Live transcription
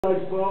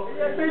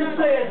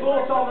Sincere,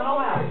 more time than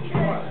I have.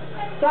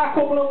 Say a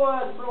couple of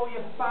words for all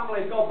your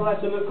family, God bless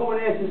them, that are coming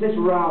here to this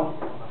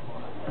round.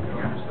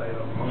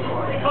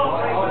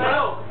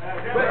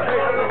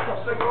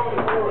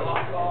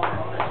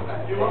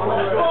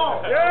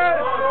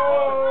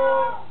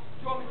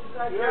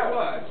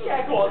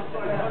 Yeah, go on.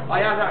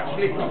 I have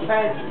actually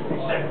prepared.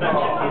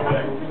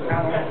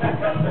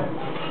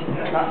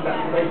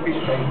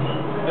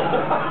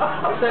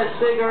 It says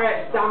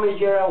cigarettes damage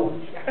your health.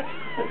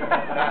 Okay,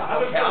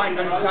 I ain't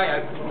going to say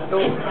it.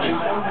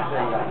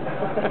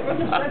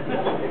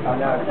 I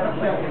know.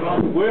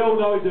 We all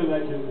know he's a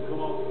legend. Come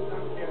on.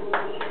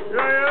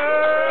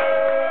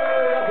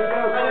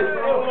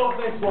 He'll love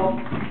this one.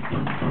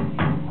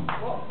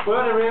 We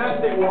only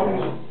rehearsed it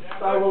once,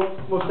 so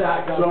we'll see how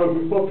it goes. So if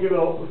we fuck it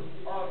up,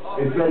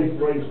 it's Dave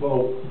Brain's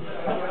fault.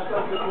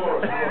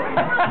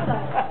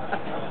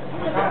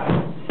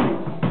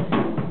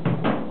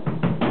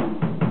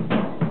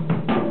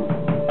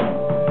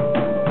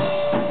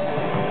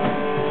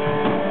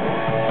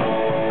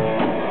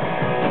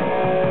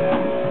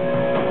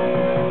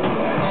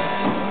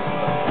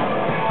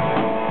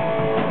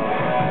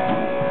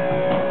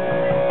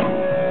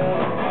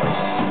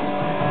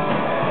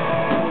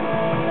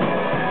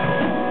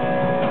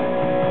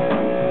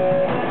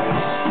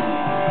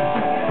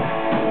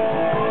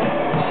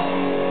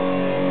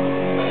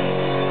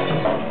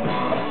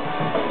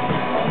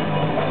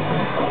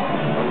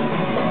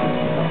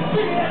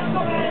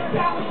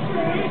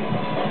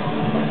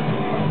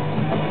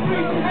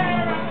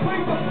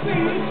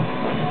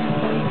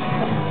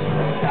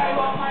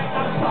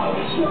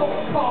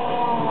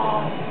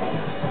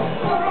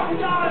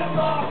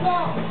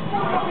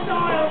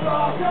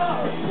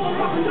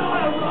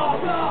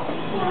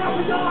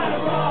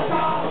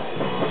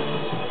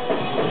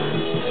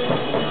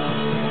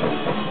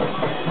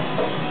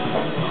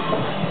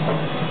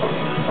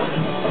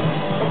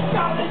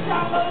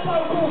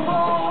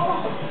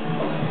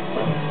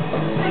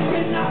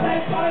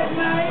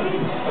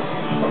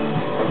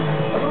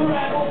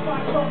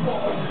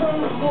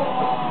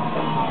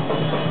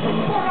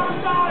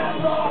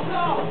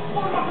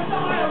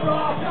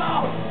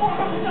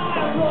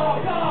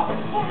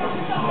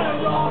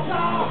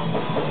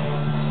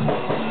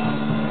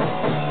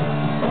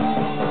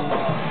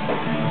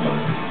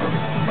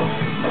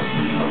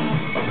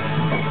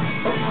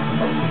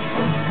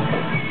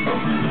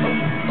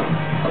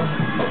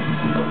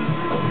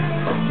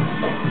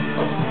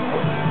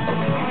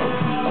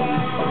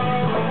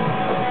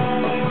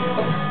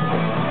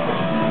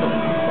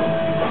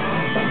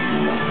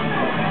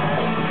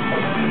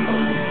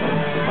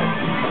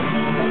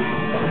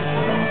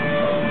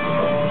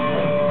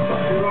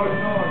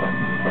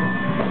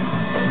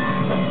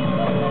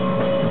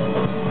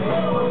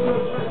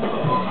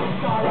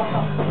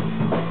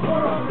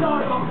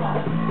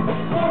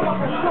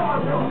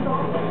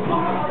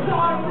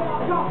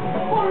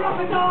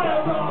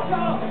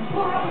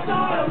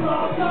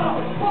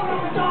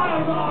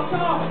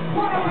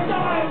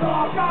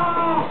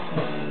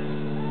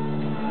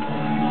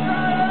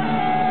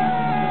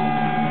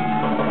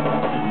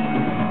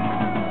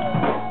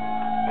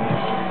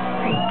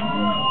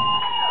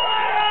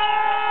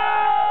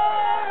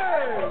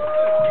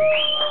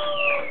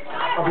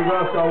 Happy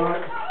birthday,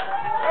 mate.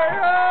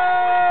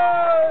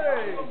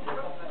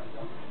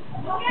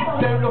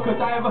 Don't look a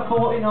day over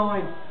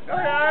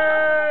 49.